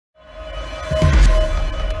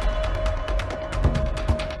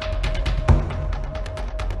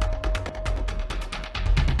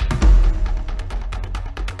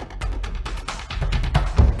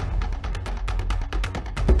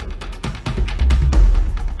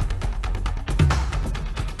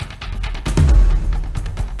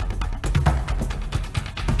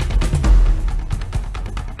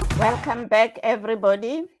Welcome back,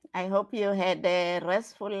 everybody. I hope you had a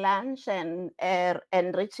restful lunch and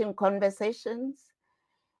enriching conversations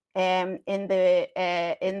in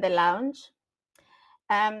the lounge.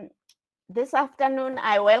 This afternoon,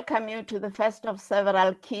 I welcome you to the first of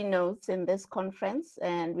several keynotes in this conference,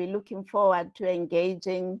 and we're looking forward to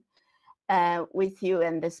engaging with you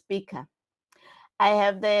and the speaker. I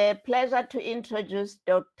have the pleasure to introduce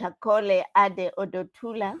Dr. Kole Ade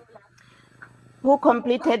Odutola, who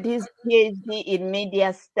completed his PhD in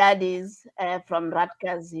media studies from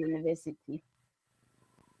Rutgers University.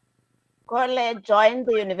 Kole joined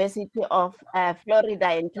the University of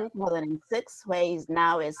Florida in 2006, where he is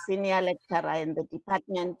now a senior lecturer in the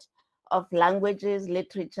Department of Languages,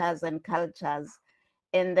 Literatures, and Cultures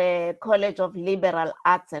in the College of Liberal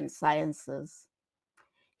Arts and Sciences.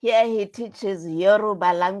 Here he teaches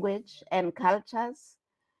Yoruba language and cultures,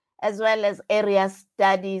 as well as area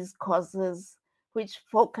studies courses which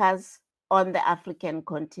focus on the African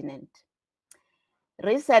continent.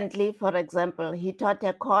 Recently, for example, he taught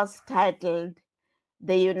a course titled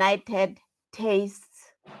The United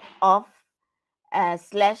Tastes of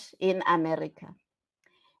 / in America,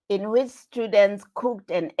 in which students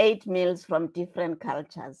cooked and ate meals from different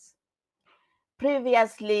cultures.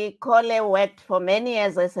 Previously, Kole worked for many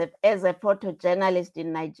years as a photojournalist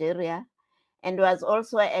in Nigeria, and was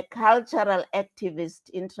also a cultural activist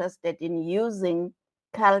interested in using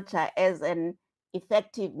culture as an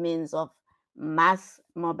effective means of mass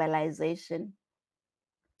mobilization.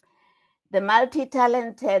 The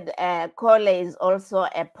multi-talented Kole is also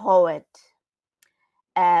a poet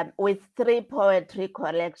with 3 poetry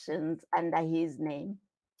collections under his name.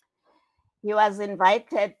 He was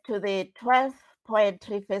invited to the 12th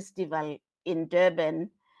Poetry Festival in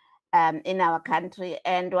Durban in our country,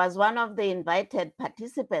 and was one of the invited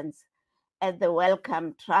participants at the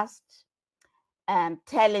Welcome Trust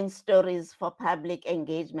Telling Stories for Public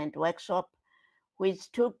Engagement workshop, which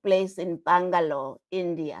took place in Bangalore,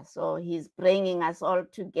 India. So he's bringing us all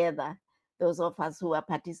together, those of us who are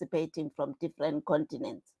participating from different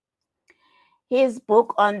continents. His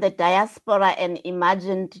book on the diaspora and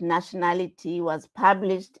imagined nationality was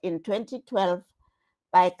published in 2012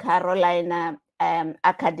 by Carolina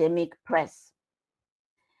Academic Press.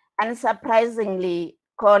 Unsurprisingly,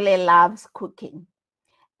 Kole loves cooking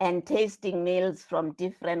and tasting meals from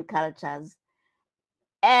different cultures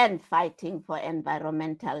and fighting for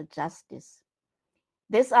environmental justice.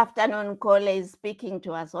 This afternoon, Kole is speaking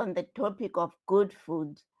to us on the topic of good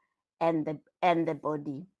food and the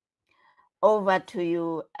body. Over to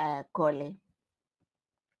you, Kole.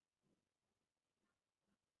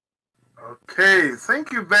 Okay,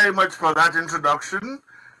 thank you very much for that introduction.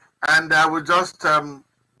 And I will just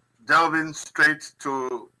delve in straight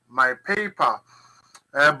to my paper.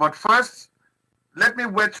 But first, let me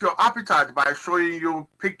whet your appetite by showing you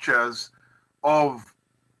pictures of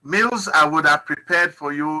meals I would have prepared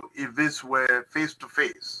for you if this were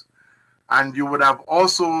face-to-face. And you would have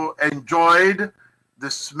also enjoyed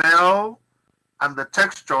the smell and the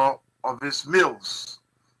texture of these meals.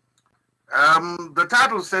 The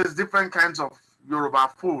title says different kinds of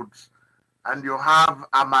Yoruba foods, and you have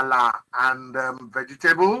amala and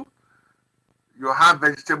vegetable. You have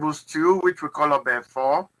vegetable stew, which we call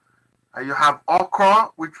obefo, and you have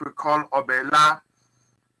okra, which we call obela,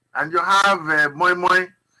 and you have moi moi.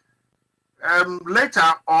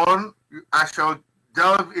 Later on, I shall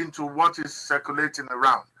delve into what is circulating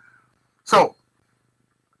around. So,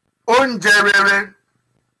 Ounjẹ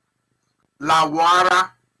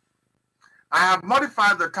lawọ. I have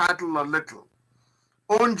modified the title a little.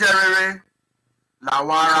 Ounjẹ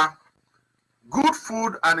lawọ, good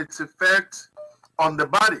food and its effect on the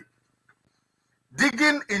body.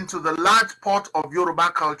 Digging into the large pot of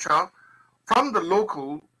Yoruba culture from the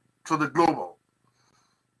local to the global.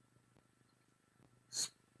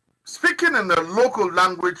 Speaking in the local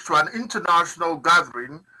language to an international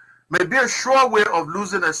gathering may be a sure way of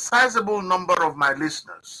losing a sizable number of my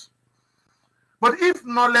listeners. But if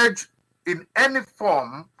knowledge in any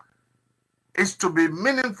form is to be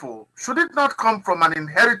meaningful, should it not come from an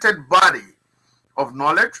inherited body of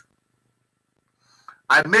knowledge?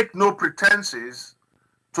 I make no pretenses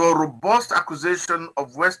to a robust accusation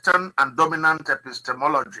of Western and dominant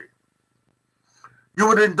epistemology. You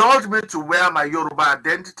would indulge me to wear my Yoruba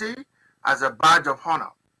identity as a badge of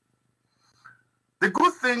honor. The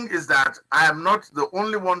good thing is that I am not the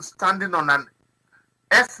only one standing on an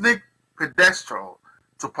ethnic pedestal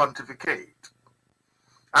to pontificate.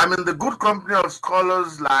 I'm in the good company of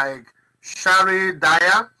scholars like Shari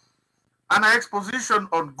Daya and an exposition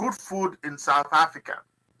on good food in South Africa.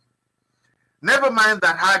 Never mind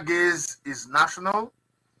that her gaze is national.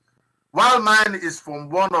 while mine is from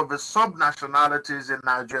one of the sub-nationalities in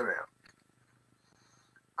Nigeria.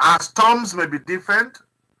 Our storms may be different,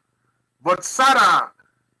 but Sarah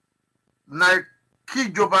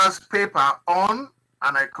Naikijoba's paper on,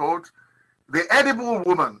 and I quote, "The Edible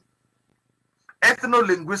Woman,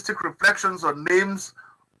 Ethno-Linguistic Reflections on Names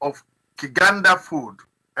of Kiganda Food,"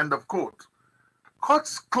 end of quote,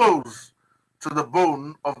 cuts close to the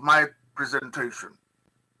bone of my presentation.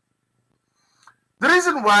 The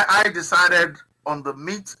reason why I decided on the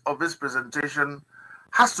meat of this presentation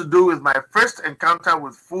has to do with my first encounter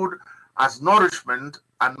with food as nourishment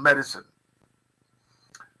and medicine.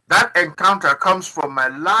 That encounter comes from my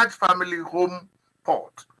large family home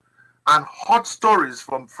pot and hot stories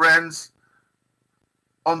from friends.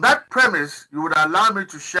 On that premise, you would allow me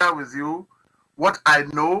to share with you what I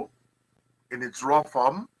know in its raw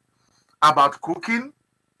form about cooking,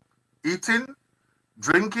 eating,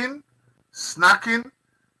 drinking, snacking,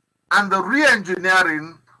 and the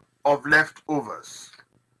re-engineering of leftovers.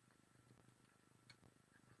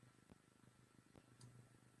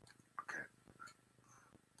 Okay.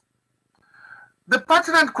 The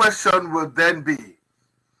pertinent question will then be,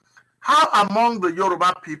 how among the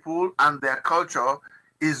Yoruba people and their culture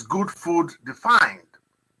is good food defined?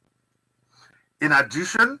 In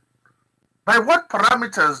addition, by what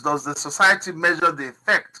parameters does the society measure the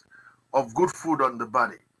effect of good food on the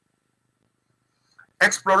body?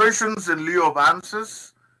 Explorations in lieu of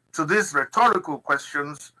answers to these rhetorical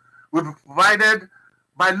questions will be provided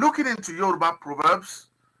by looking into Yoruba proverbs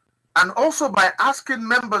and also by asking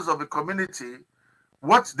members of the community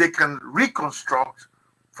what they can reconstruct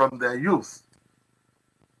from their youth.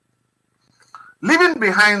 Leaving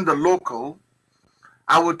behind the local,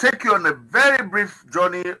 I will take you on a very brief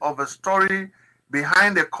journey of a story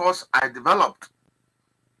behind a course I developed.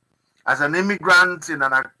 As an immigrant in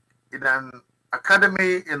an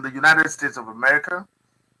academy in the United States of America,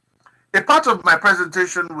 a part of my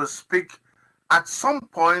presentation will speak at some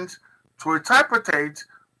point to a tripartite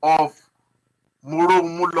of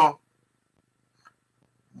Murumulo,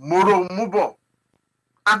 Murumubo,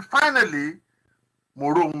 and finally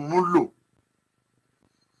Murumulo.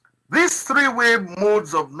 These three-way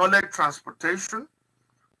modes of knowledge transportation,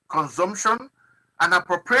 consumption, and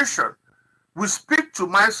appropriation will speak to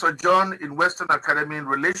my sojourn in Western Academy in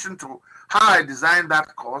relation to how I designed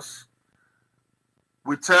that course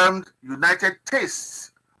we termed United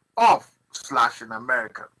Tastes of / in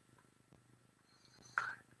America.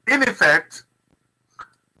 In effect,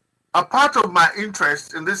 a part of my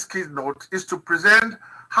interest in this keynote is to present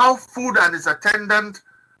how food and its attendant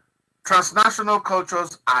transnational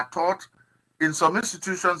cultures are taught in some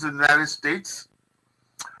institutions in the United States.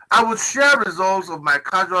 I will share results of my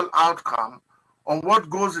casual outcome on what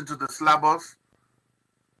goes into the syllabus,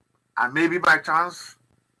 and maybe by chance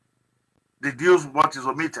deduce what is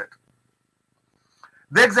omitted.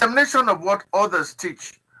 The examination of what others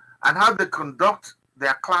teach and how they conduct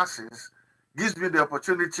their classes gives me the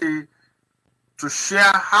opportunity to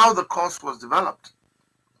share how the course was developed.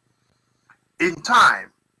 In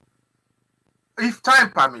time, if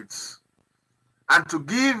time permits, and to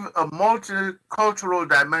give a multicultural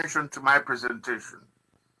dimension to my presentation,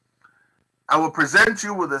 I will present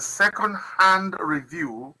you with a second-hand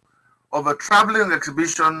review of a traveling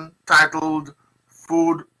exhibition titled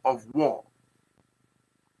Food of War,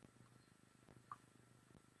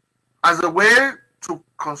 as a way to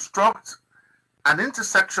construct an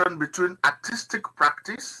intersection between artistic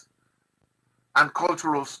practice and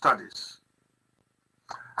cultural studies.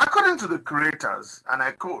 According to the creators, and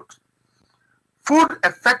I quote, "Food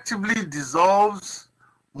effectively dissolves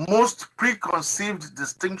most preconceived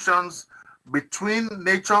distinctions between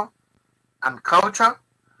nature and culture,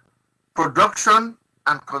 production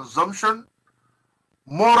and consumption,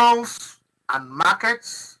 morals and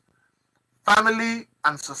markets, family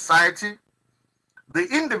and society, the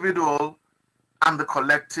individual and the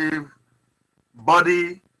collective,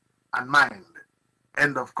 body and mind,"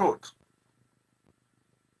 end of quote.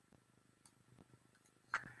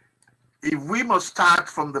 If we must start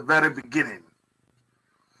from the very beginning,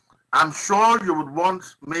 I'm sure you would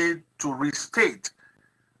want me to restate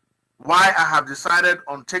why I have decided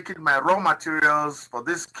on taking my raw materials for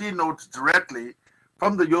this keynote directly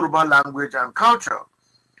from the Yoruba language and culture,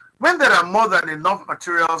 when there are more than enough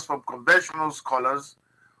materials from conventional scholars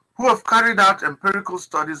who have carried out empirical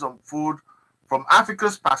studies on food from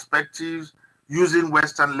Africa's perspectives using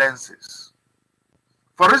Western lenses.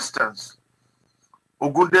 For instance,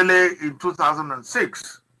 Ogundele in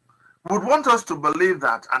 2006 would want us to believe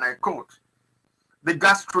that, and I quote, "The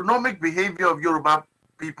gastronomic behavior of Yoruba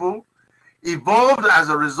people evolved as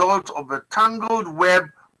a result of a tangled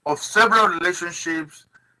web of several relationships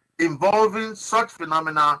involving such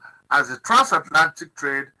phenomena as the transatlantic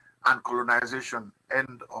trade and colonization,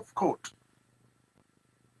 end of quote.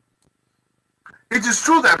 It is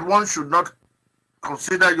true that one should not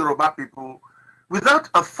consider Yoruba people without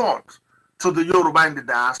a thought to the Yoruba in the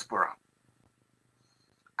diaspora.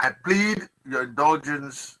 I plead your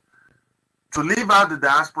indulgence to leave out the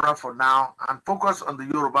diaspora for now and focus on the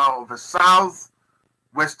Yoruba of the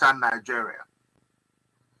southwestern Nigeria.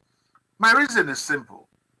 My reason is simple.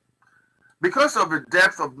 Because of the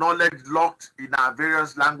depth of knowledge locked in our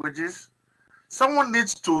various languages, someone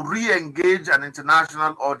needs to re-engage an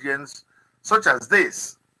international audience such as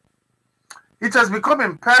this. It has become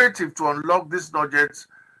imperative to unlock these nuggets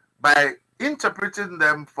by interpreting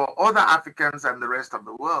them for other Africans and the rest of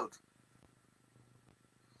the world.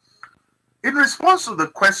 In response to the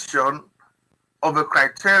question of the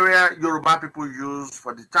criteria Yoruba people use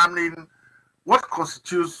for determining what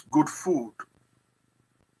constitutes good food,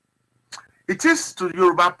 it is to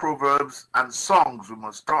Yoruba proverbs and songs we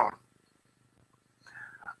must turn.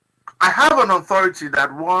 I have an authority that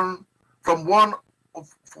from one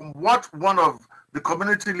of the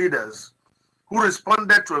community leaders who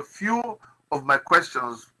responded to a few of my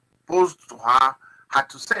questions posed to her had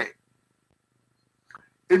to say.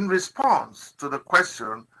 In response to the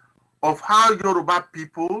question of how Yoruba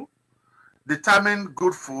people determine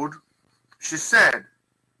good food, she said,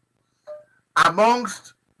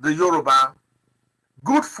 amongst the Yoruba,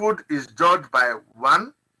 good food is judged by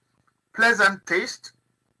 1, pleasant taste,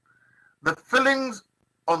 the fillings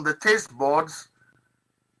on the taste buds,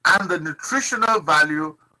 and the nutritional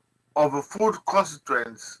value of the food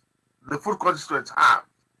constituents have.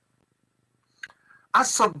 As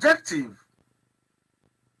subjective,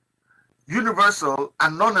 universal,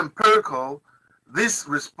 and non-empirical this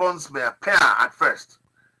response may appear at first,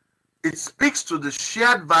 it speaks to the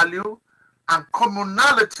shared value and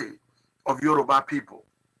communality of Yoruba people.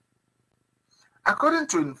 According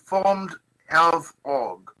to Informed Health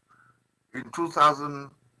Org in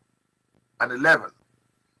 2011,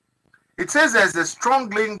 it says there's a strong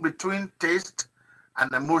link between taste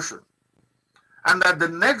and emotion, and that the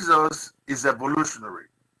nexus is evolutionary.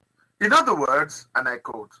 In other words, and I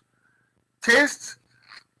quote, taste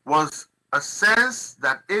was a sense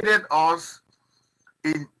that aided us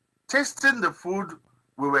in tasting the food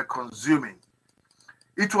we were consuming.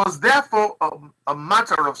 It was therefore a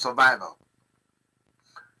matter of survival.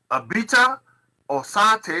 A bitter or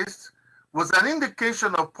sour taste was an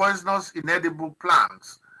indication of poisonous inedible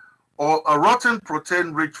plants or a rotten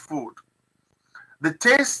protein-rich food. The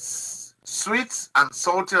tastes, sweet and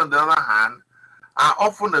salty on the other hand, are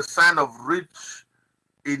often a sign of rich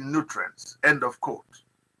in nutrients, end of quote.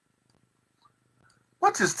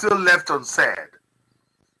 What is still left unsaid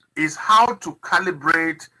is how to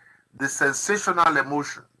calibrate the sensational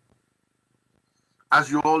emotion. As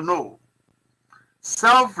you all know,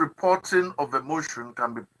 self-reporting of emotion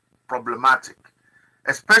can be problematic,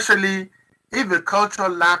 especially if the culture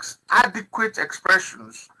lacks adequate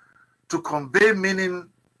expressions to convey meaning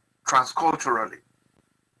transculturally.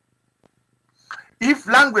 If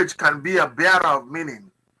language can be a bearer of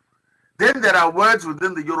meaning, then there are words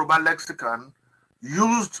within the Yoruba lexicon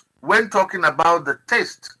used when talking about the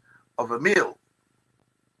taste of a meal.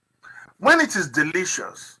 When it is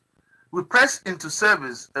delicious, we press into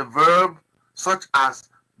service a verb such as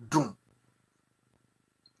dun.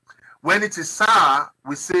 When it is sour,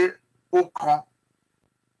 we say okon.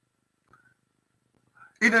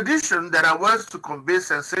 In addition, there are words to convey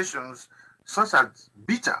sensations such as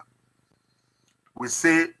bitter. We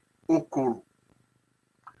say okoro.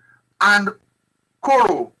 And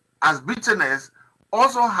koro, as bitterness,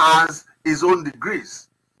 also has its own degrees.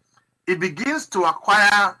 It begins to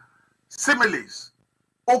acquire similes.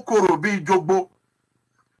 Okoro bi jogbo.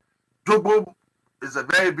 Jogbo is a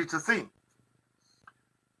very bitter thing.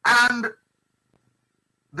 And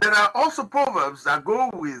there are also proverbs that go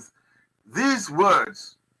with these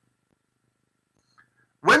words.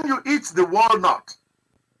 When you eat the walnut,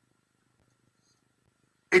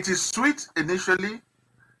 it is sweet initially,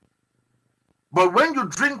 but when you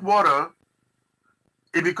drink water,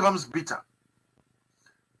 it becomes bitter.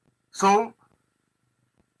 So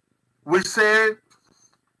we say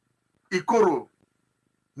ikoro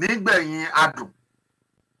nigbeyin adun.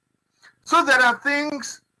 So there are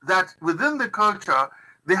things that within the culture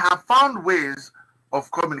they have found ways of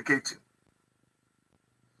communicating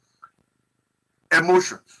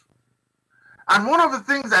emotions. And one of the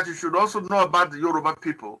things that you should also know about the Yoruba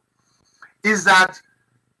people is that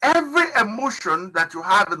every emotion that you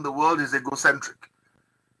have in the world is egocentric.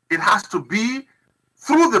 It has to be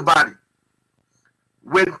through the body.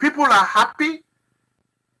 When people are happy,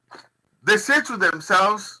 they say to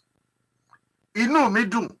themselves, "Inu mi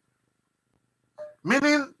dun,"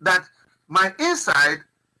 meaning that my inside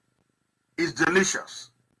is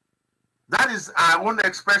delicious. That is our own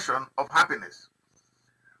expression of happiness.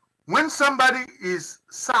 When somebody is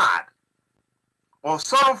sad or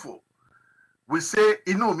sorrowful, we say,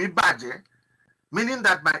 "Inu mi baje," meaning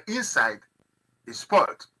that my inside is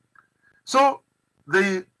spoiled. So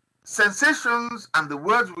the sensations and the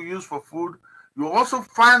words we use for food, you also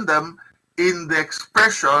find them in the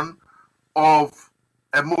expression of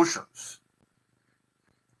emotions.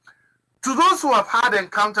 To those who have had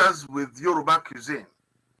encounters with Yoruba cuisine,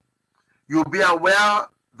 you'll be aware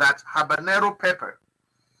that habanero pepper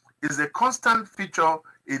is a constant feature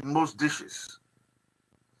in most dishes.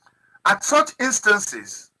 At such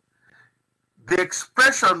instances, the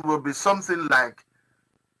expression will be something like,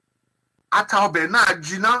 "Ata ọbẹ̀ náà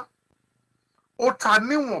jiná, ó ta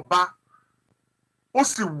níwọ̀nba, ó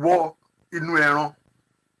sì wọ inú ẹran."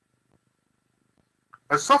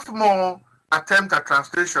 A sophomore attempt at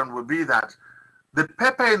translation would be that the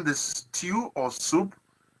pepper in the stew or soup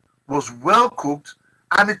was well cooked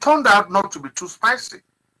and it turned out not to be too spicy.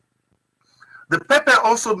 The pepper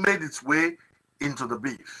also made its way into the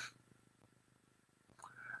beef.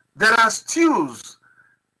 There are stews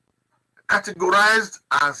categorized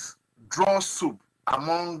as draw soup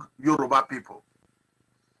among Yoruba people.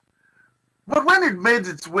 But when it made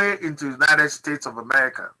its way into the United States of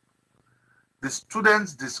America, the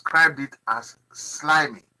students described it as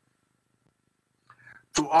slimy.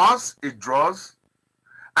 To us, it draws,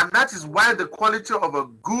 and that is why the quality of a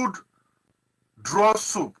good draw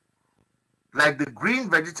soup, like the green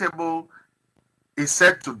vegetable, is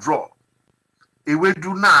said to draw.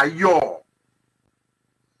 Ewedu na yo,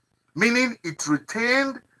 meaning it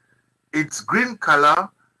retained its green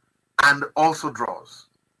color and also draws.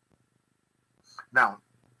 Now,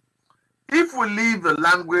 if we leave the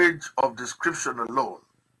language of description alone,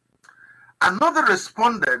 another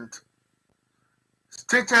respondent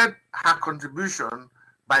stated her contribution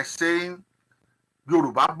by saying,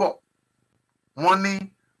 "Yoruba bo, wọ́n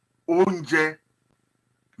ní oúnjẹ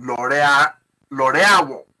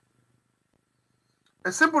lawọ."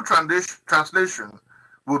 A simple translation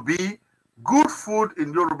would be, good food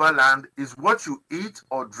in Yoruba land is what you eat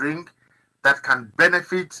or drink that can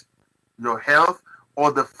benefit your health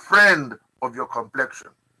or the friend of your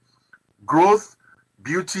complexion, growth,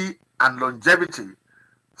 beauty, and longevity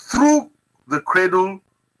through the cradle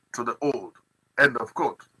to the old. End of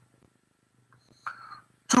quote.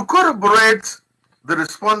 To corroborate the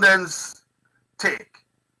respondents' take,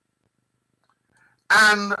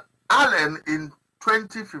 Anne Allen in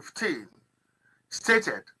 2015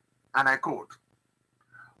 stated, and I quote,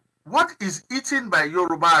 "What is eaten by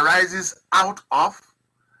Yoruba arises out of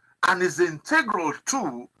and is integral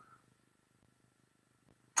to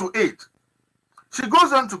it." She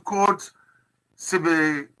goes on to quote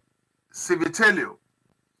Civitelio,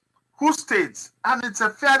 who states, and it's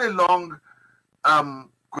a fairly long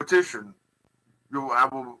quotation, I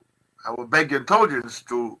will beg indulgence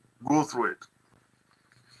to go through it.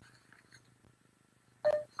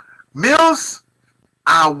 "Meals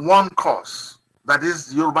are one course, that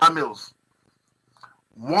is Yoruba meals,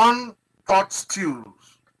 one pot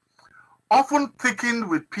stews, often thickened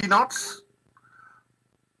with peanuts.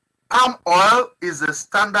 Palm oil is a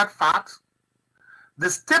standard fat. The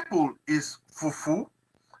staple is fufu,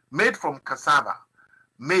 made from cassava,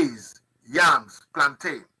 maize, yams,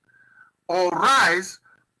 plantain, or rice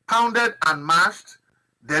pounded and mashed,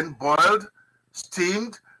 then boiled,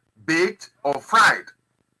 steamed, baked, or fried.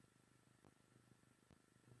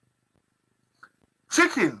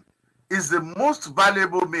 Chicken is the most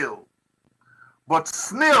valuable meal, but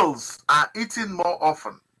snails are eaten more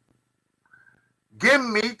often.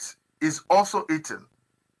 Game meat is also eaten.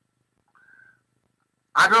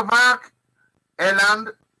 Adomak,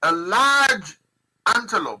 eland, a large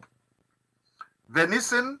antelope,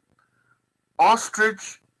 venison,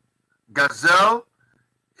 ostrich, gazelle,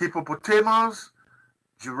 hippopotamus,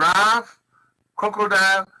 giraffe,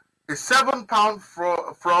 crocodile, a 7-pound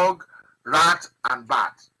frog, rat, and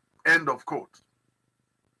bat. End of quote.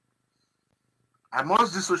 I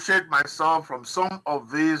must dissociate myself from some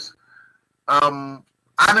of these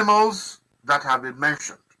animals that have been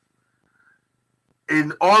mentioned.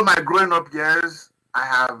 In all my growing up years, I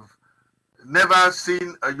have never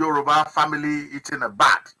seen a Yoruba family eating a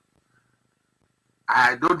bat.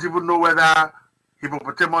 I don't even know whether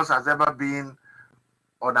hippopotamus has ever been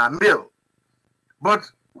on a meal.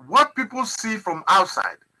 But what people see from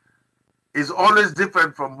outside is always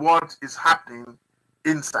different from what is happening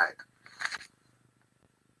inside.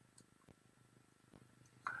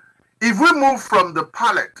 If we move from the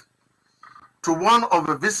palate to one of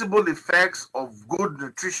the visible effects of good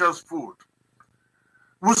nutritious food,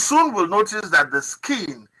 we soon will notice that the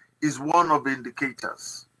skin is one of the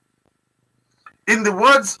indicators. In the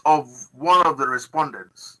words of one of the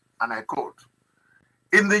respondents, and I quote,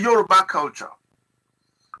 "In the Yoruba culture,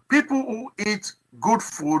 people who eat good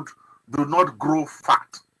food do not grow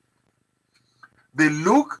fat. They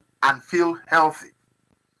look and feel healthy.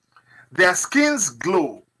 Their skins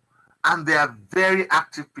glow and they are very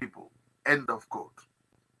active people." End of quote.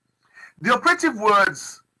 The operative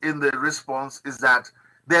words in the response is that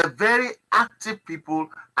they're very active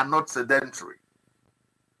people and not sedentary.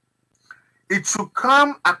 It should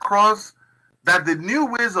come across that the new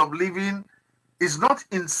ways of living is not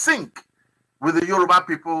in sync with the Yoruba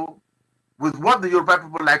people, with what the Yoruba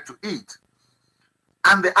people like to eat,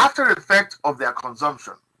 and the after effect of their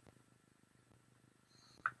consumption.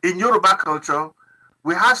 In Yoruba culture,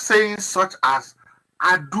 we have sayings such as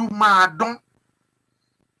 "adumadon,"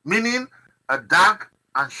 meaning a dark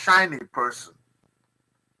and shiny person.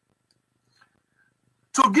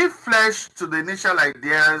 To give flesh to the initial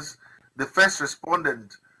ideas, the first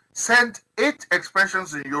respondent sent 8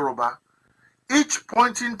 expressions in Yoruba, each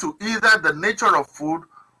pointing to either the nature of food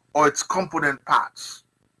or its component parts.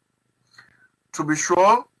 To be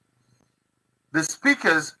sure, the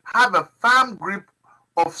speakers have a firm grip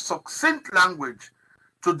of succinct language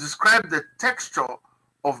to describe the texture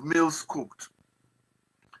of meals cooked.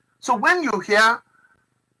 So when you hear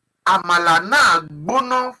 "àmàlà náà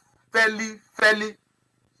gbóná fẹ́lífẹ́lí,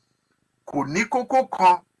 kò ní kókó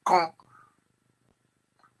kan,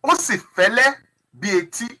 ó sì fẹ́lẹ́ bí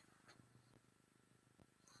etí,"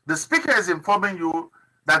 the speaker is informing you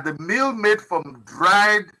that the meal made from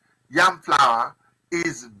dried yam flour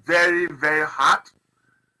is very, very hard,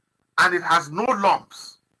 and it has no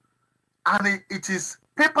lumps, and it is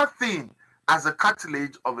paper thin as the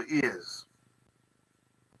cartilage of the ears.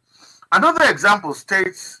 Another example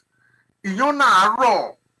states, "Iyán náà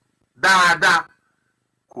rọ̀ dáadáa,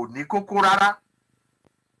 kò ní kókó rárá."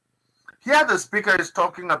 Here the speaker is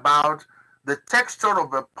talking about the texture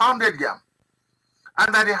of a pounded yam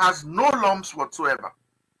and that it has no lumps whatsoever.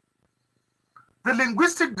 The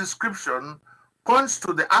linguistic description points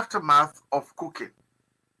to the aftermath of cooking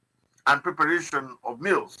and preparation of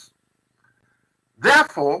meals.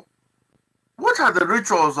 Therefore, what are the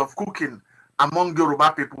rituals of cooking among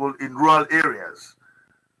Yoruba people in rural areas,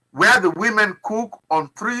 where the women cook on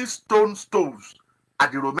 3 stone stoves,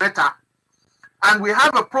 adirometa, and we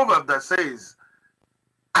have a proverb that says,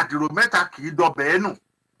 "adirometa kì í dọbẹ̀ ẹnu."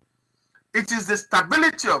 It is the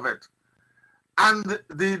stability of it and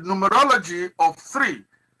the numerology of 3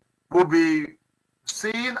 will be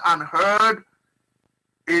seen and heard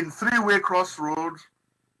in 3-way crossroads,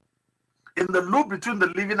 in the loop between the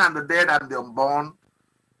living and the dead and the unborn,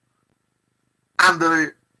 and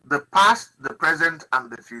the past, the present, and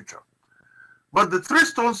the future. But the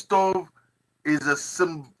 3-stone stove is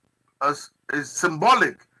is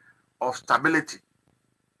symbolic of stability.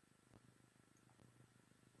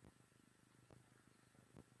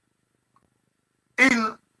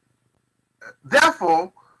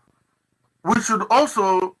 Therefore, we should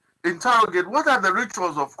also interrogate what are the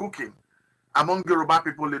rituals of cooking among Yoruba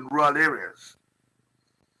people in rural areas,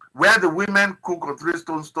 where the women cook on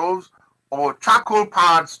 3-stone stoves or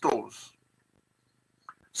charcoal-powered stoves.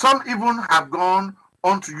 Some even have gone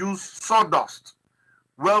on to use sawdust,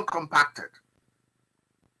 well compacted.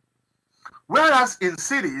 Whereas in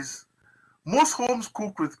cities, most homes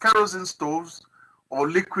cook with kerosene stoves or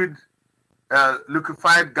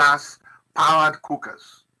liquefied gas-powered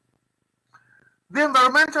cookers. The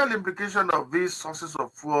environmental implication of these sources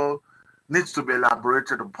of fuel needs to be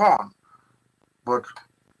elaborated upon, but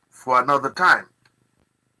for another time.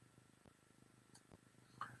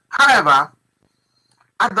 However,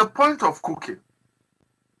 at the point of cooking,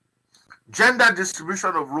 gender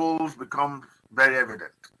distribution of roles becomes very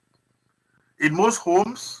evident. In most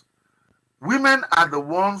homes, women are the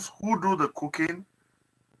ones who do the cooking,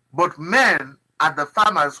 but men are the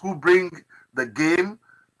farmers who bring the game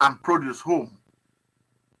and produce home.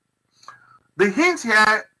 The hint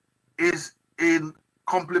here is in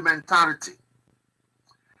complementarity.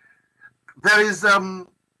 There is a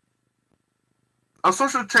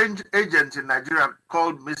social change agent in Nigeria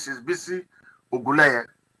called Mrs. Bisi Oguleye.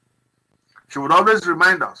 She would always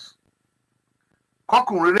remind us,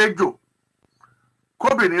 "Kọkùnrin réjò,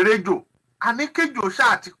 kóbìnrin réjò, àní kéjò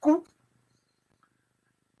ṣáà ti kú."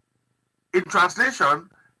 In translation,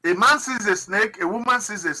 a man sees a snake, a woman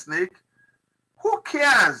sees a snake. Who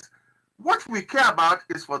cares? What we care about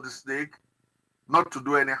is for the snake not to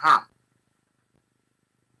do any harm.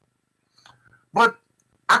 But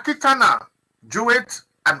Akitana, Jewett,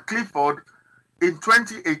 and Clifford in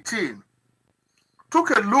 2018 took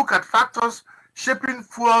a look at factors shaping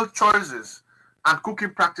fuel choices and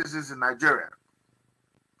cooking practices in Nigeria.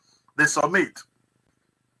 They submit,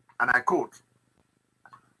 and I quote,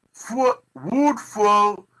 wood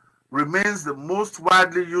fuel remains the most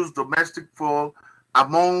widely used domestic fuel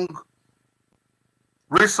among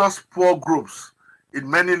resource-poor groups in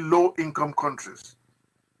many low-income countries.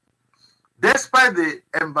 Despite the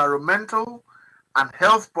environmental and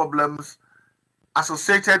health problems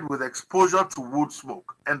associated with exposure to wood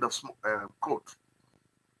smoke, end of quote.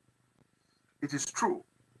 It is true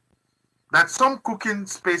that some cooking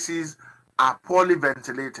spaces are poorly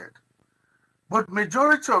ventilated, but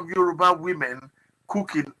majority of Yoruba women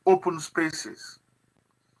cook in open spaces.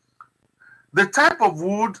 The type of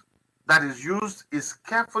wood that is used is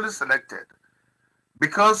carefully selected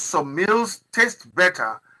because some meals taste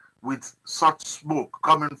better with such smoke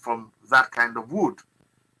coming from that kind of wood.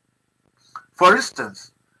 For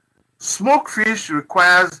instance, smoked fish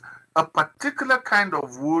requires a particular kind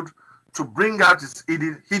of wood to bring out its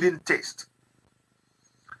hidden taste.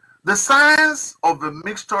 The science of the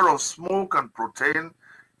mixture of smoke and protein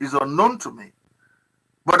is unknown to me,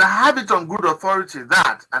 but I have it on good authority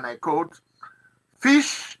that, and I quote,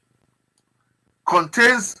 fish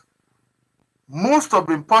contains most of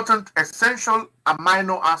the important essential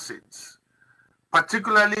amino acids,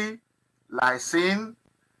 particularly lysine,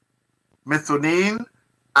 methionine,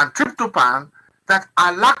 and tryptophan that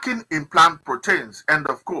are lacking in plant proteins, end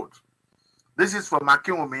of quote. This is from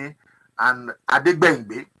Akinwumi and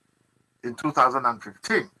Adegbengbe in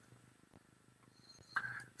 2015.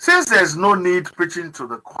 Since there's no need preaching to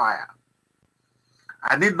the choir,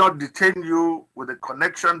 I need not detain you with a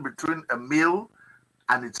connection between a meal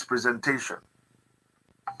and its presentation.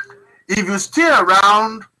 If you stay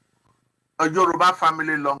around a Yoruba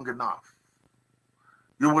family long enough,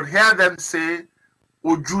 you would hear them say,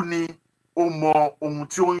 Oju ni omo ohun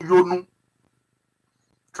ti o n yonu.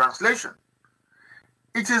 Translation: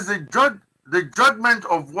 it is the judgment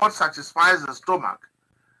of what satisfies the stomach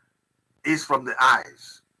is from the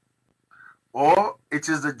eyes, or it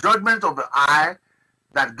is the judgment of the eye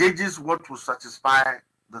that gauges what will satisfy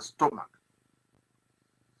the stomach.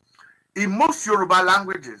 In most Yoruba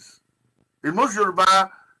languages, in most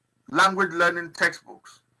Yoruba language learning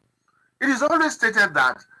textbooks, it is always stated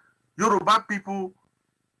that Yoruba people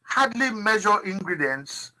hardly measure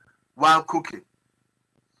ingredients while cooking.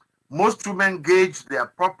 Most women gauge the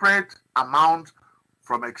appropriate amount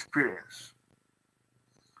from experience.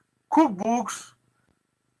 Cookbooks,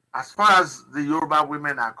 as far as the Yoruba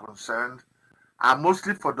women are concerned, are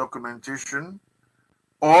mostly for documentation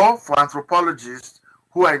or for anthropologists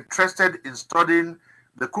who are interested in studying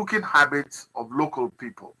the cooking habits of local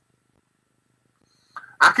people.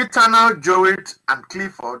 Akitana, Jowett, and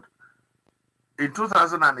Clifford in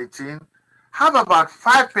 2018 have about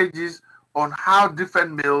 5 pages on how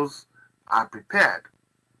different meals are prepared.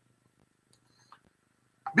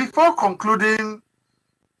 Before concluding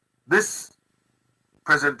this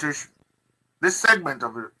presentation, this segment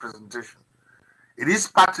of the presentation, it is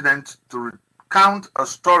pertinent to recount a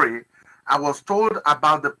story I was told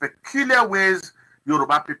about the peculiar ways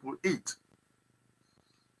Yoruba people eat.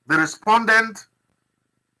 The respondent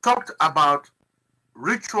talked about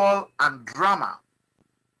ritual and drama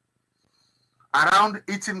around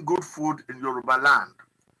eating good food in Yoruba land.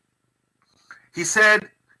 He said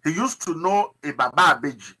he used to know a Baba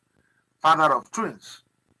Abeji, father of twins,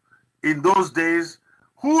 in those days,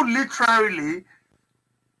 who literally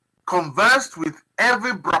conversed with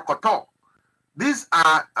every brokoto. These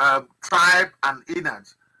are tribe and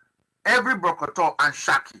innards. Every brokoto and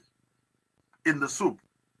shaki in the soup.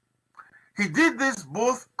 He did this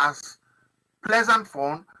both as pleasant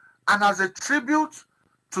fun and as a tribute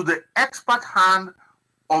to the expert hand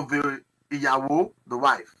of the Iyawo, the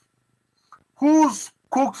wife, who's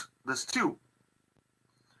cooked the stew.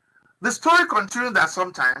 The story continued that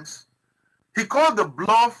sometimes he called the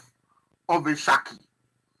bluff of a shaki,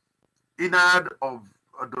 innard of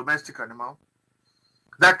a domestic animal,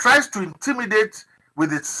 that tries to intimidate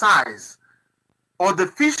with its size, or the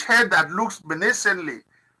fish head that looks menacingly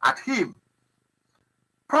at him,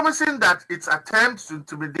 promising that its attempts to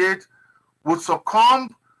intimidate would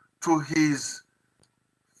succumb to his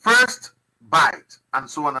first bite, and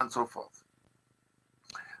so on and so forth.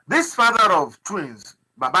 This father of twins,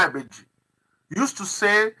 Baba Abeji, used to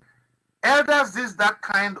say, elders did that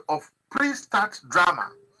kind of pre-start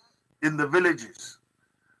drama in the villages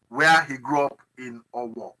where he grew up in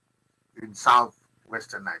Owo, in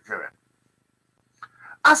southwestern Nigeria.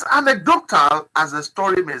 As anecdotal as the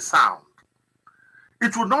story may sound,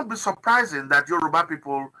 it would not be surprising that Yoruba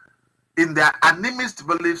people, in their animist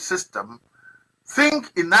belief system,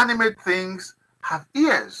 think inanimate things have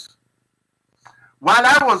ears. While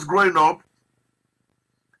I was growing up,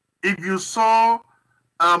 if you saw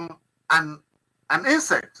an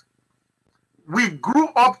insect, we grew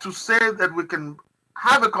up to say that we can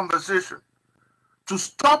have a conversation to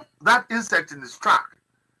stop that insect in its track.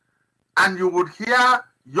 And you would hear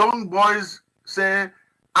young boys say,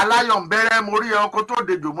 "Alayombere mori okoto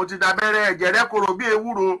dejo motidabere ejere koro bi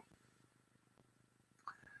ewuro."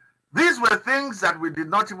 These were things that we did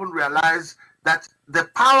not even realize, that the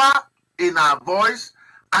power in our voice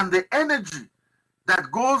and the energy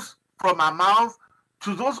that goes from our mouth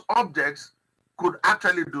to those objects could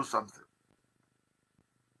actually do something.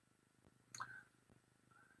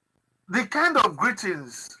 The kind of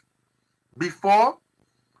greetings before,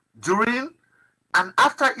 during, and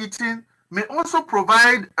after eating may also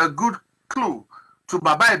provide a good clue to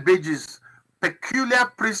Baba Ebeji's peculiar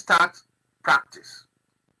pre-start practice.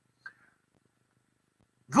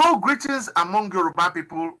 Though greetings among Yoruba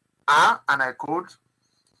people are, and I quote,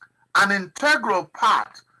 an integral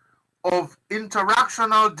part of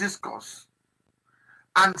interactional discourse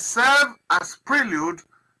and serve as prelude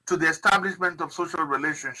to the establishment of social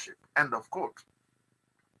relationship, end of quote.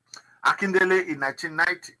 Akindele in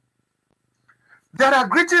 1990. There are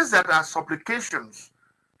greetings that are supplications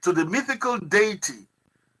to the mythical deity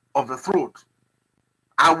of the throat.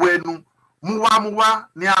 Awenu, muwa muwa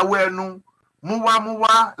ni awenu, muwa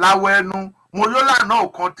muwa lawenu, moyola no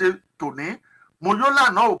konte toni,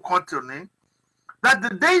 moyola no konte. That the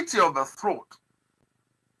deity of the throat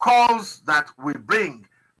calls that we bring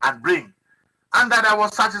and bring, and that I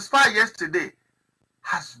was satisfied yesterday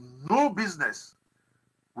has no business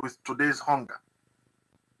with today's hunger.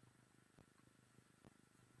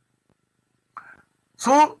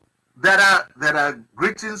 So there are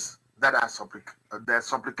greetings that are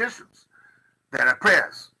supplications, there are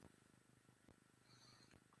prayers.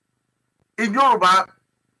 In Yoruba,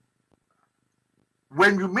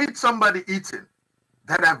 when you meet somebody eating,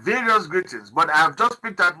 there are various greetings, but I have just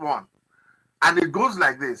picked out one, and it goes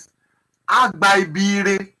like this: Agba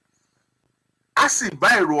ibire,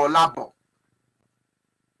 asiba ero olabo.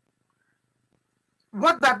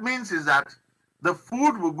 What that means is that the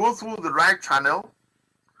food will go through the right channel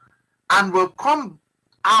and will come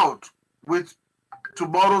out with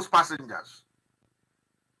tomorrow's passengers.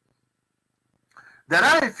 There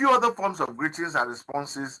are a few other forms of greetings and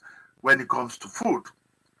responses when it comes to food.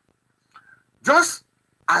 Just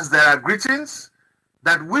as there are greetings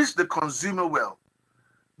that wish the consumer well,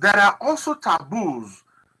 there are also taboos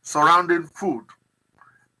surrounding food.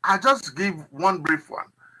 I'll just give one brief one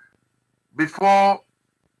before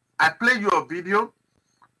I play you a video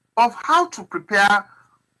of how to prepare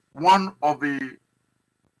one of the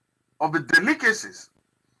delicacies.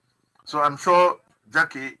 So I'm sure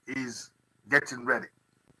Jackie is getting ready.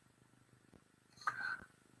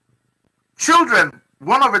 Children,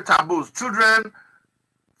 one of the taboos, children,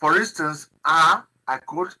 for instance, are, I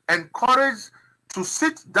quote, encouraged to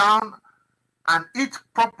sit down and eat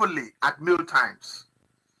properly at meal times.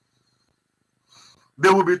 They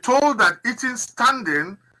will be told that eating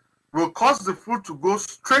standing will cause the food to go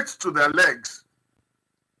straight to their legs.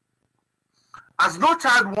 As no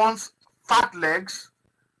child wants fat legs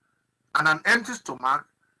and an empty stomach,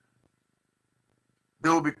 they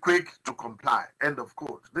will be quick to comply, end of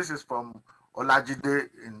quote. This is from Olajide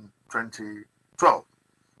in 2012.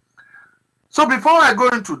 So before I go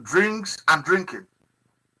into drinks and drinking,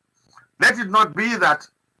 let it not be that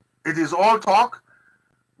it is all talk.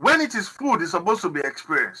 When it is food, it's supposed to be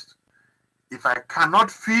experienced. If I cannot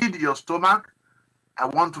feed your stomach, I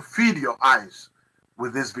want to feed your eyes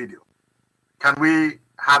with this video. Can we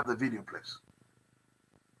have the video, please?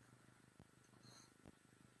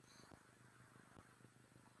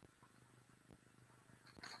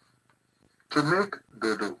 To make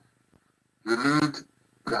dodo, you need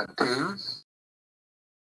plantains,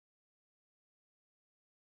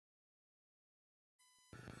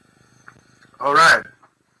 all right.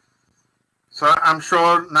 So I'm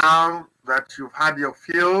sure now that you've had your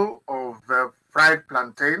fill of fried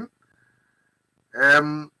plantain,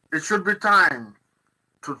 it should be time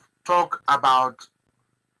to talk about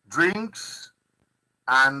drinks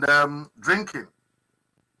and drinking.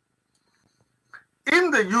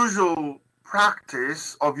 In the usual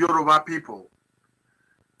practice of Yoruba people,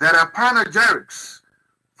 there are panegyrics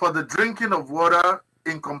for the drinking of water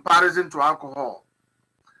in comparison to alcohol.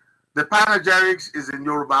 The panegyrics is in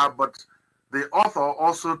Yoruba, but the author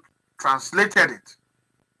also translated it.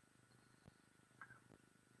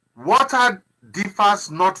 Water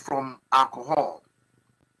differs not from alcohol.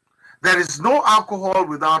 There is no alcohol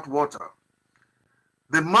without water.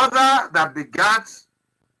 The mother that begat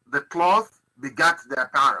the cloth begat the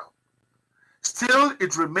apparel. Still,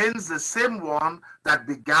 it remains the same one that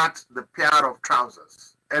begat the pair of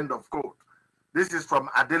trousers. End of quote. This is from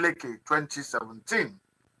Adeleke 2017.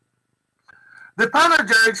 The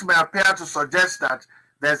panegyrics may appear to suggest that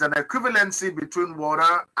there's an equivalency between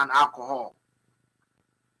water and alcohol.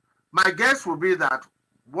 My guess would be that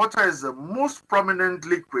water is the most prominent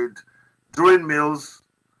liquid during meals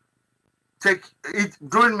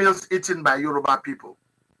eaten by Yoruba people.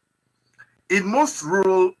 In most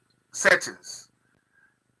rural settings,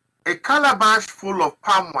 a calabash full of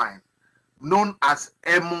palm wine, known as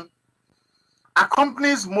emu,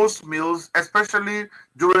 accompanies most meals, especially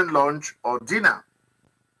during lunch or dinner.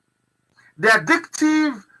 The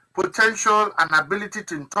addictive potential and ability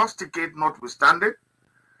to intoxicate notwithstanding,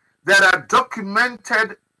 there are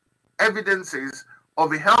documented evidences of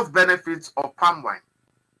the health benefits of palm wine.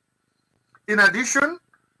 In addition,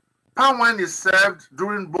 palm wine is served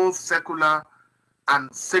during both secular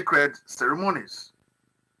and sacred ceremonies.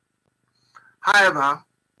 However,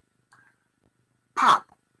 pap,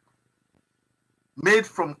 made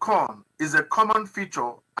from corn, is a common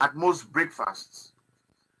feature at most breakfasts.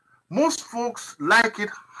 Most folks like it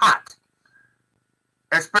hot,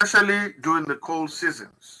 especially during the cold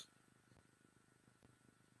seasons.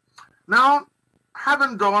 Now,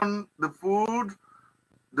 having done the food,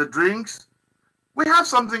 the drinks, we have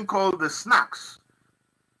something called the snacks.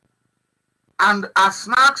 And our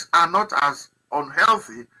snacks are not as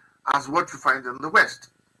unhealthy as what you find in the West.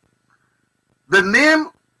 The name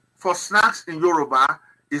for snacks in Yoruba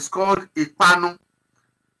is called ipanu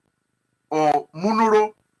or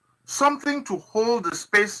munuro, something to hold the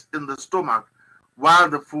space in the stomach while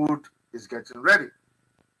the food is getting ready.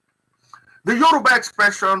 The Yoruba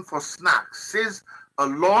expression for snacks says a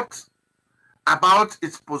lot about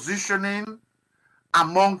its positioning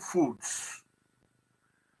among foods.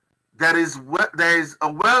 There is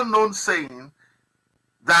a well-known saying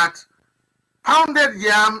that pounded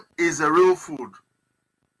yam is a real food.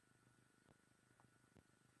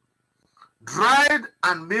 Dried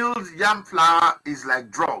and milled yam flour is like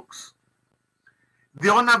drugs. The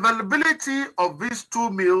unavailability of these two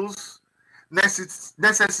meals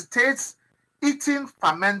necessitates eating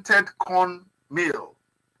fermented corn meal.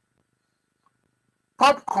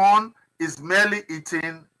 Popcorn is merely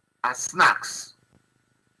eaten as snacks.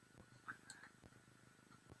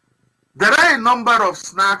 There are a number of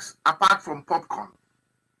snacks apart from popcorn.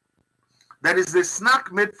 There is a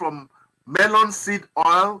snack made from melon seed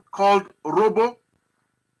oil called robo.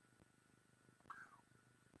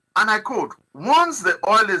 And I quote, once the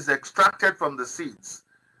oil is extracted from the seeds,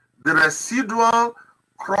 the residual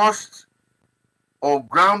crushed or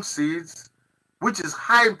ground seeds, which is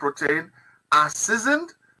high in protein, are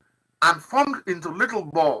seasoned and formed into little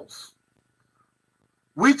balls,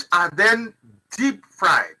 which are then deep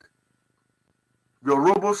fried. Your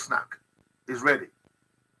robo snack is ready.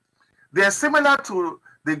 They are similar to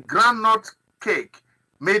the groundnut cake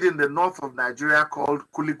made in the north of Nigeria called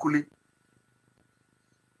kulikuli.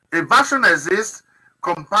 A version exists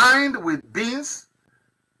combined with beans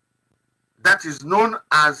that is known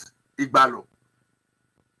as igbalo.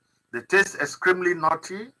 They taste extremely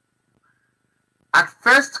nutty. At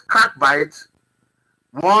first crack bite,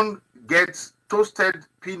 one gets toasted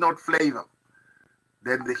peanut flavor.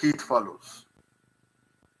 Then the heat follows.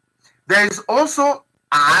 There is also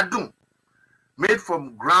adun, made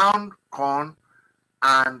from ground corn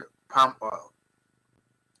and palm oil.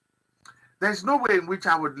 There's no way in which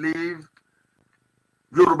I would leave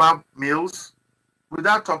Yoruba meals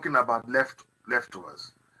without talking about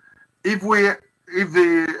leftovers. If the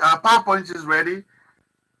PowerPoint is ready,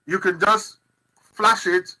 you can just flash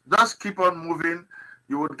it, just keep on moving.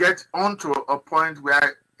 You would get onto a point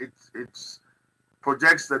where it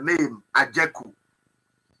projects the name Ajeku.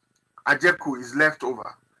 Ajeku is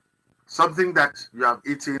leftover, something that you have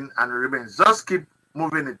eaten and it remains. Just keep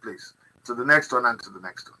moving it, please, to the next one and to the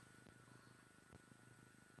next one.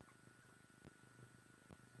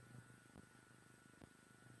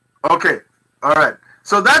 Okay, all right.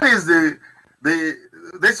 So that is this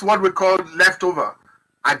is what we call leftover,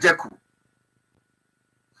 ajeku.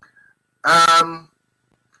 And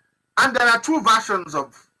there are two versions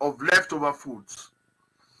of leftover foods.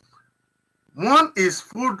 One is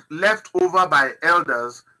food left over by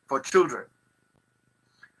elders for children.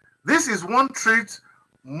 This is one treat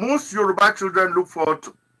most Yoruba children look forward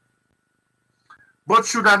to. But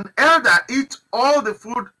should an elder eat all the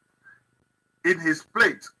food in his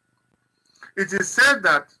plate, it is said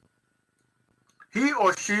that he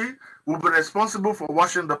or she will be responsible for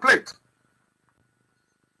washing the plate.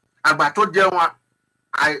 Agbato jewa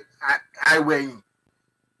I weyin.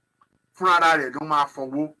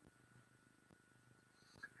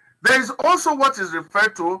 There is also what is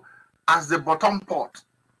referred to as the bottom pot,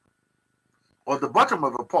 or the bottom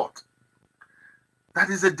of a pot.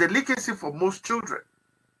 That is a delicacy for most children.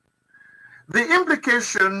 The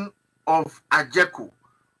implication of ajeku,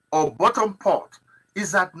 or bottom pot,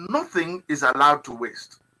 is that nothing is allowed to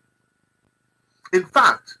waste. In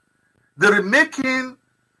fact, the remaking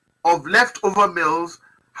of leftover meals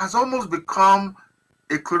has almost become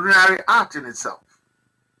a culinary art in itself.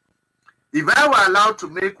 If I were allowed to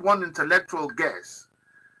make one intellectual guess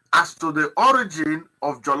as to the origin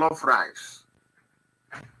of jollof rice,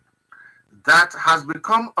 that has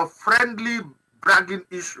become a friendly bragging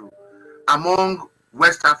issue among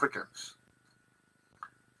West Africans,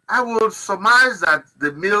 I will surmise that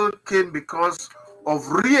the meal came because of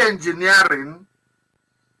re-engineering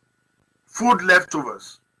food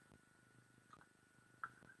leftovers.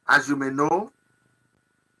 As you may know,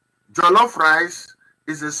 jollof rice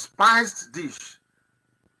is a spiced dish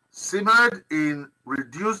simmered in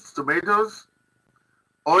reduced tomatoes,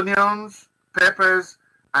 onions, peppers,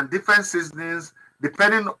 and different seasonings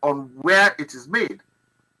depending on where it is made.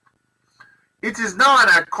 It is now an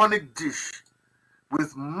iconic dish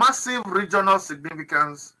with massive regional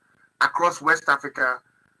significance across West Africa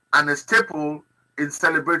and a staple in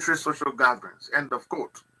celebratory social gatherings. End of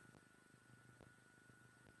quote.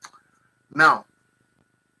 Now,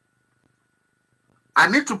 I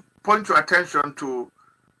need to point your attention to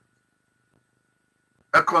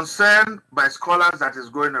a concern by scholars that is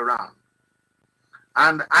going around.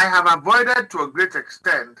 And I have avoided to a great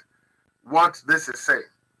extent what this is saying.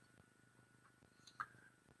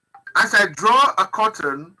 As I draw a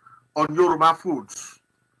curtain on Yoruba foods,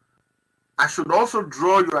 I should also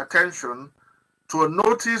draw your attention to a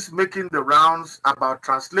notice making the rounds about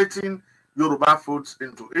translating Yoruba foods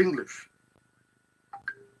into English.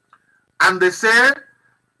 And they say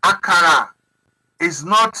akara is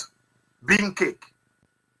not bean cake.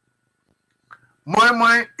 Moi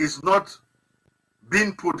moi is not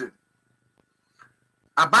bean pudding.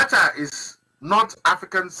 Abacha is not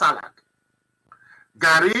African salad.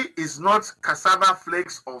 Gari is not cassava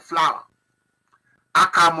flakes or flour.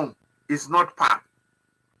 Akamu is not pap.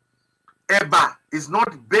 Eba is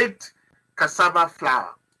not baked cassava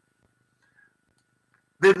flour.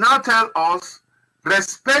 They now tell us,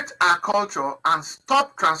 respect our culture and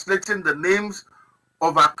stop translating the names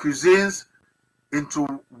of our cuisines into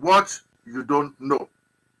what you don't know.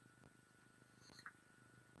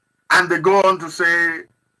 And they go on to say,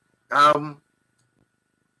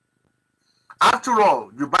 after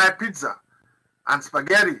all, you buy pizza and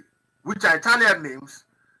spaghetti, which are Italian names,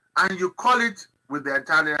 and you call it with the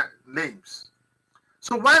Italian names.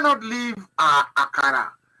 So why not leave our akara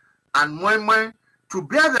and moi moi to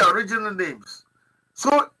bear the original names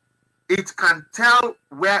so it can tell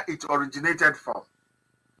where it originated from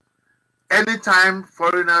anytime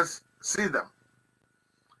foreigners see them?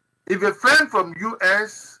 If a friend from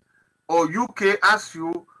US or UK asks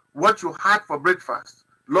you what you had for breakfast,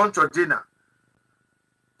 lunch, or dinner,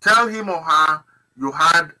 tell him or her you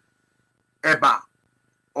had eba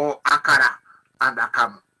or akara and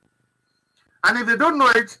akamu. And if they don't know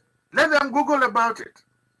it, let them Google about it.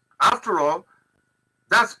 After all,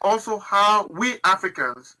 that's also how we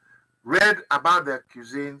Africans read about their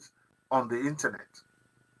cuisines on the internet.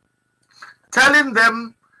 Telling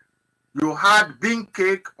them you had bean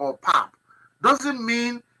cake or pap doesn't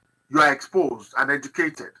mean you are exposed and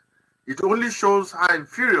educated. It only shows how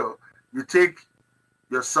inferior you take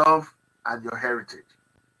yourself and your heritage.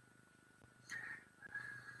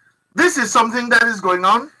 This is something that is going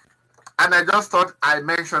on, and I just thought I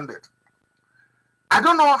mentioned it. I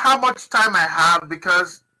don't know how much time I have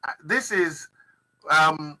because this is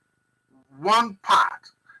one part.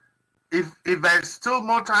 If there's still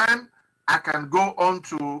more time, I can go on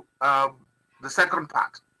to the second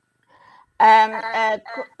part.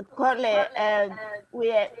 Kole,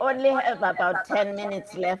 we only have about 10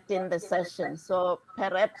 minutes left in the session, so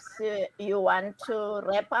perhaps you want to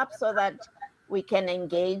wrap up so that we can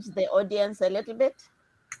engage the audience a little bit?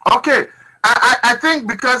 Okay, I think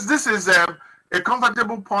because this is a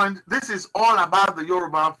comfortable point, this is all about the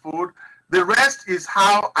Yoruba food. The rest is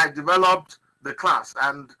how I developed the class,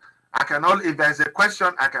 and I can only, if there's a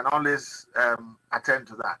question, I can always attend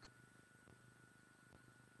to that.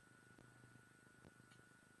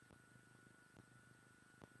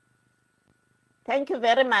 Thank you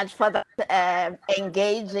very much for that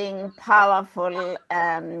engaging, powerful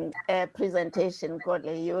presentation,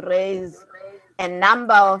 Kole. You raise a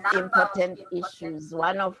number of important issues,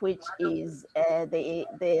 one of which is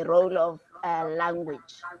the role of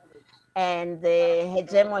language and the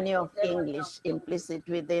hegemony of English implicit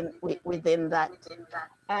within that.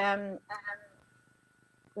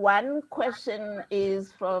 One question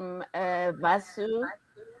is from Vasu,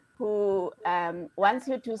 who wants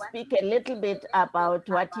you to speak a little bit about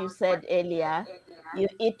what you said earlier. You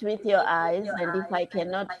eat with your eyes, and if I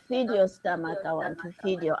cannot feed your stomach, I want to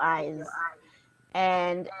feed your eyes.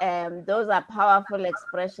 And those are powerful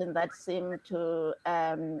expressions that seem to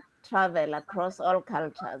travel across all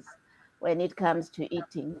cultures when it comes to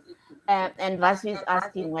eating. And Vasu is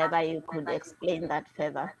asking whether you could explain that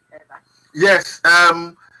further. Yes,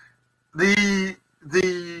 the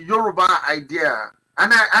Yoruba idea,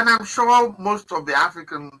 and I'm sure most of the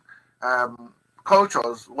African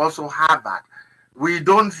cultures also have that. We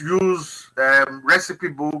don't use recipe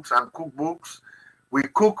books and cookbooks. We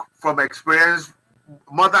cook from experience.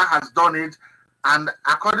 Mother has done it, and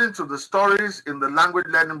according to the stories in the language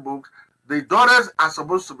learning books, the daughters are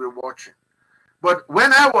supposed to be watching. But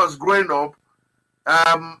when I was growing up,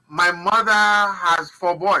 my mother has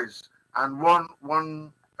 4 boys and one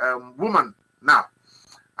woman now,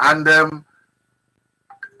 and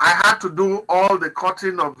I had to do all the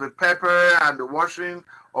cutting of the pepper and the washing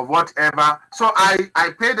of whatever. So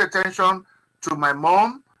I paid attention to my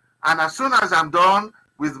mom, and as soon as I'm done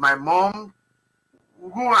with my mom,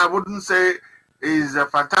 who I wouldn't say is a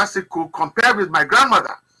fantastic cook compared with my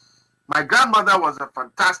grandmother. My grandmother was a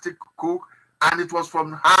fantastic cook, and it was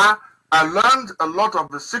from her I learned a lot of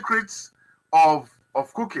the secrets of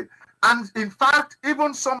cooking. And in fact,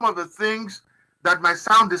 even some of the things that might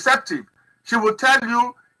sound deceptive, she will tell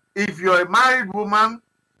you, if you're a married woman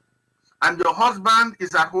and your husband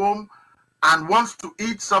is at home and wants to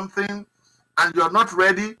eat something and you're not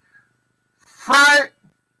ready,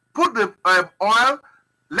 put the oil,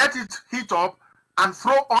 let it heat up, and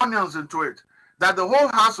throw onions into it, that the whole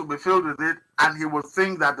house will be filled with it, and he will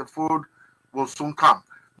think that the food will soon come.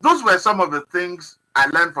 Those were some of the things I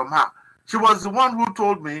learned from her. She was the one who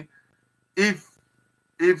told me, if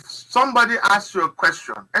somebody asks you a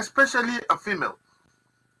question, especially a female,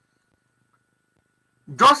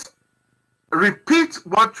 just repeat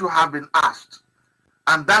what you have been asked,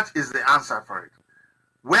 and that is the answer for it.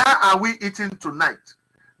 Where are we eating tonight?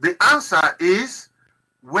 The answer is,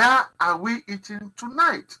 where are we eating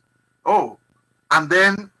tonight? Oh, and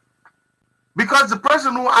then, because the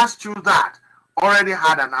person who asked you that already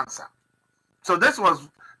had an answer. So these were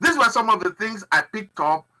some of the things I picked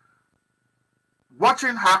up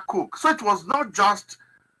watching her cook. So it was not just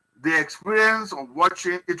the experience of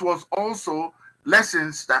watching, it was also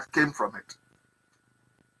lessons that came from it.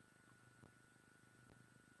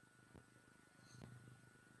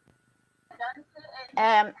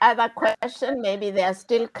 Other question, maybe they are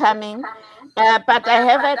still coming, but I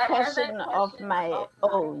have a question of my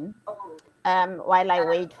own while I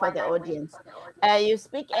wait for the audience. You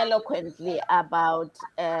speak eloquently about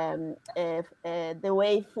the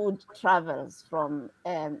way food travels from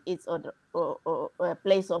its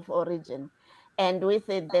place of origin, and with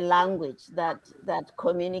it the language that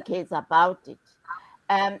communicates about it.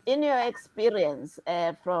 In your experience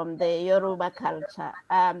from the Yoruba culture,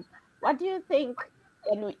 what do you think,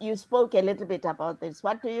 and you spoke a little bit about this,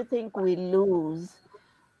 what do you think we lose,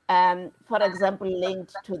 for example,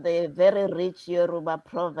 linked to the very rich Yoruba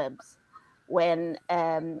proverbs, when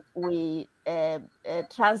we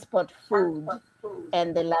transport food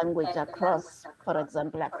and the language across, for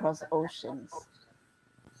example, across oceans?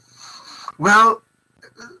 Well,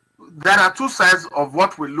 there are 2 sides of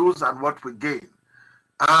what we lose and what we gain.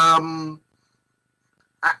 I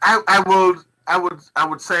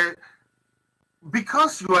would say,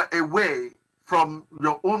 because you are away from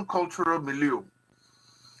your own cultural milieu,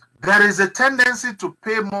 there is a tendency to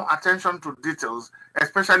pay more attention to details,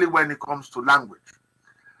 especially when it comes to language.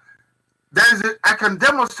 I can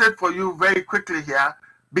demonstrate for you very quickly here,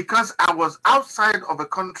 because I was outside of a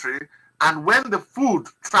country, and when the food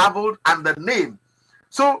traveled and the name.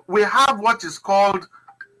 So we have what is called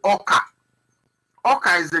oka.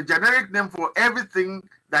 Oka is the generic name for everything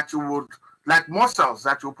that you would, like mussels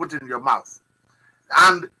that you put in your mouth.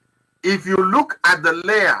 And if you look at the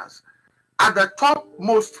layers, at the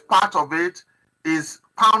topmost part of it is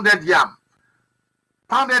pounded yam.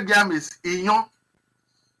 Pounded yam is iyon,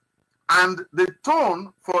 and the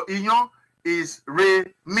tone for iyon is re,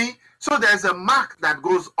 mi. So there's a mark that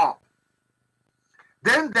goes up.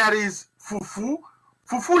 Then there is fufu.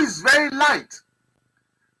 Fufu is very light.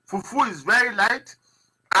 Fufu is very light,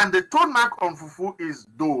 and the tone mark on fufu is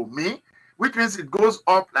do, mi, which means it goes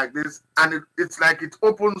up like this, and it's like it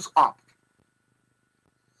opens up.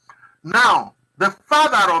 Now, the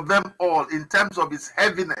father of them all in terms of its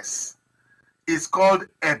heaviness is called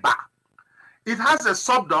eba. It has a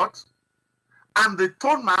subdot and the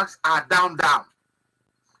tone marks are down, down.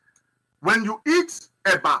 When you eat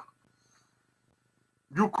eba,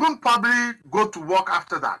 you couldn't probably go to work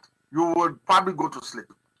after that. You would probably go to sleep.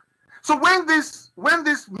 So when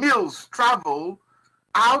these meals travel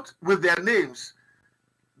out with their names,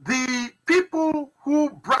 the people who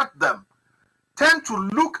brought them tend to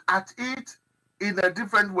look at it in a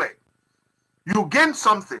different way. You gain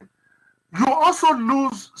something. You also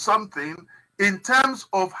lose something in terms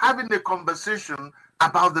of having a conversation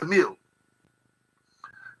about the meal.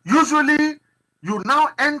 Usually, you now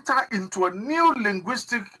enter into a new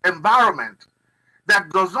linguistic environment that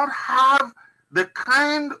does not have the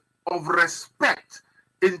kind of respect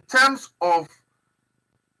in terms of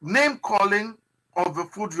name calling of the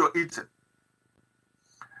food you're eating.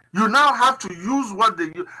 You now have to use what they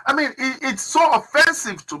use. I mean, it's so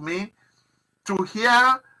offensive to me to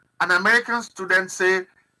hear an American student say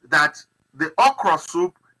that the okra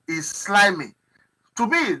soup is slimy. To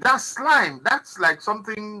me, that's slime. That's like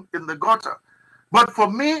something in the gutter. But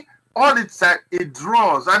for me, all it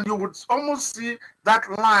draws, and you would almost see that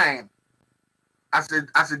line as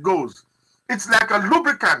it goes. It's like a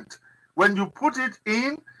lubricant. When you put it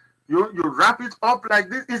in, you wrap it up like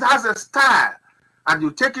this. It has a style, and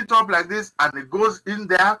you take it up like this, and it goes in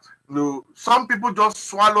there. Some people just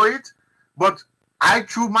swallow it, but I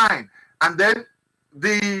chew mine, and then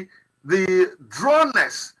the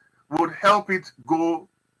drawness would help it go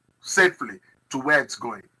safely to where it's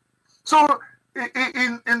going. So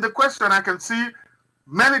in the question, I can see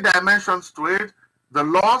many dimensions to it, the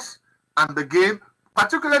loss and the gain,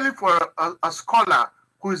 particularly for a scholar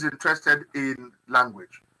who is interested in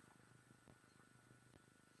language.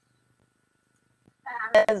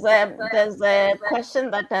 There's a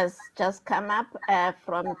question that has just come up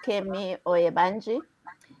from Kemi Oyebanji.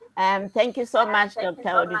 Thank you so much, Dr.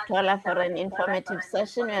 Odutola, for an informative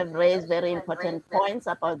session. You have raised very important points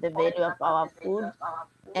about the value of our food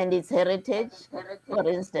and its heritage. For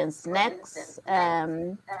instance, snacks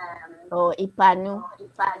or ipanu.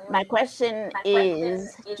 My question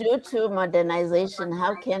is, due to modernization,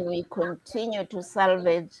 how can we continue to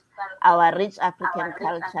salvage our rich African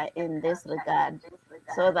culture in this regard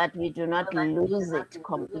so that we do not lose it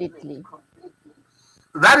completely?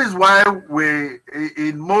 That is why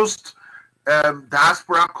in most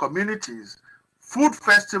diaspora communities, food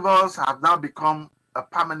festivals have now become a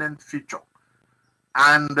permanent feature.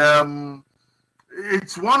 And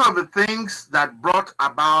it's one of the things that brought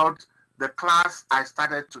about the class I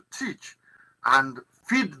started to teach and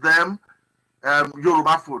feed them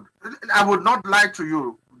Yoruba food. I would not lie to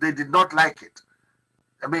you, they did not like it.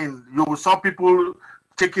 I mean, you saw people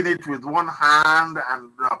taking it with one hand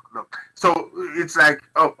and look. So it's like,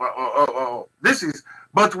 this is,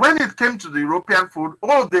 but when it came to the European food,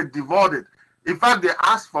 they devoured it. In fact, they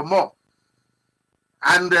asked for more.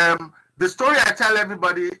 And the story I tell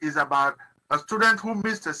everybody is about a student who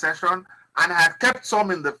missed a session and had kept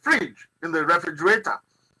some in the fridge, in the refrigerator.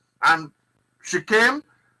 And she came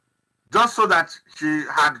just so that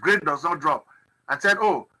her grade does not drop and said,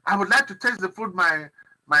 I would like to taste the food my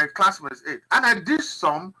classmates ate. And I dished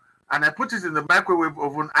some and I put it in the microwave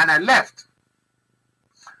oven and I left.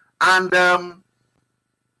 And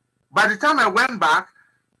by the time I went back,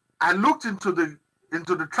 I looked into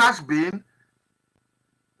the trash bin.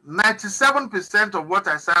 97% of what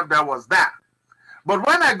I served there was there. But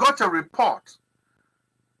when I got a report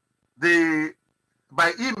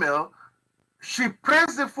by email, she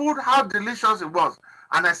praised the food, how delicious it was.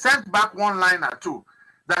 And I sent back one line or two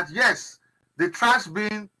that yes, the trash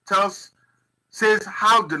bin says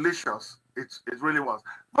how delicious it really was.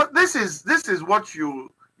 But this is what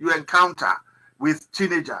you encounter with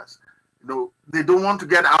teenagers. They don't want to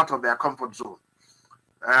get out of their comfort zone.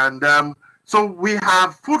 And so we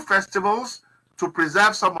have food festivals to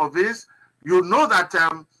preserve some of this. You know that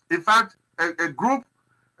in fact a group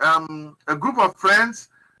of friends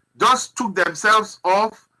just took themselves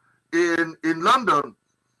off in London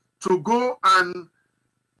to go and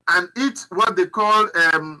eat what they call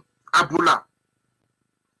abula.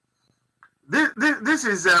 This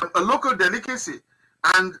is a local delicacy,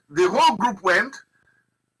 and the whole group went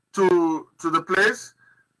to the place.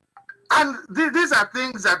 And these are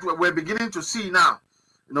things that we're beginning to see now.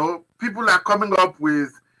 People are coming up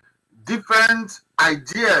with different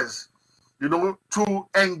ideas, to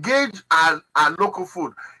engage our local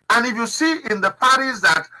food. And if you see in the parties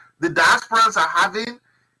that the diasporans are having,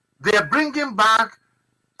 they're bringing back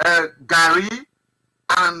gari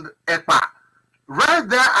and epa right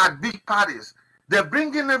there at big parties. they're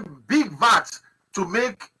bringing in big vats to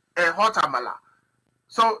make a hot amala.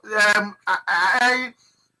 So I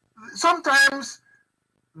sometimes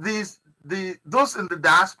those in the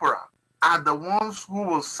diaspora are the ones who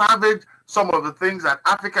will salvage some of the things that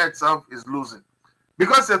Africa itself is losing.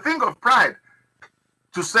 Because they think of pride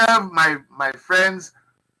to serve my friends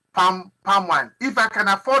palm wine, if I can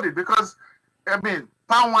afford it. Because I mean,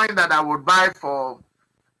 palm wine that I would buy for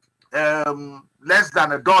less than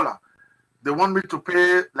 $1, they want me to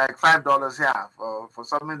pay like $5 here for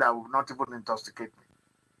something that will not even intoxicate me.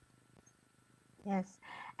 Yes.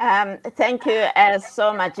 Thank you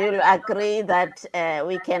so much. You'll agree that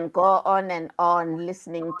we can go on and on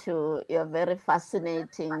listening to your very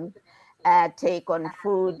fascinating take on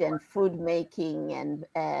food and food making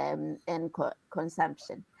and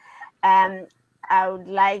consumption. I would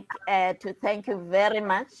like to thank you very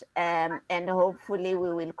much, and hopefully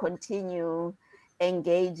we will continue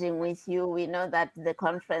engaging with you. We know that the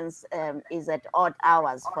conference is at odd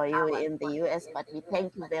hours for you in the US, but we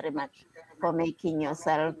thank you very much for making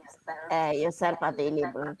yourself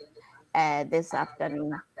available this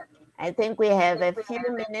afternoon. I think we have a few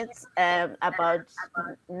minutes, about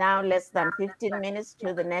now less than 15 minutes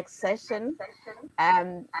to the next session.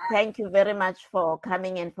 Thank you very much for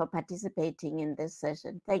coming and for participating in this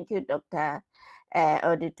session. Thank you, Dr.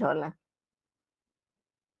 Odutola.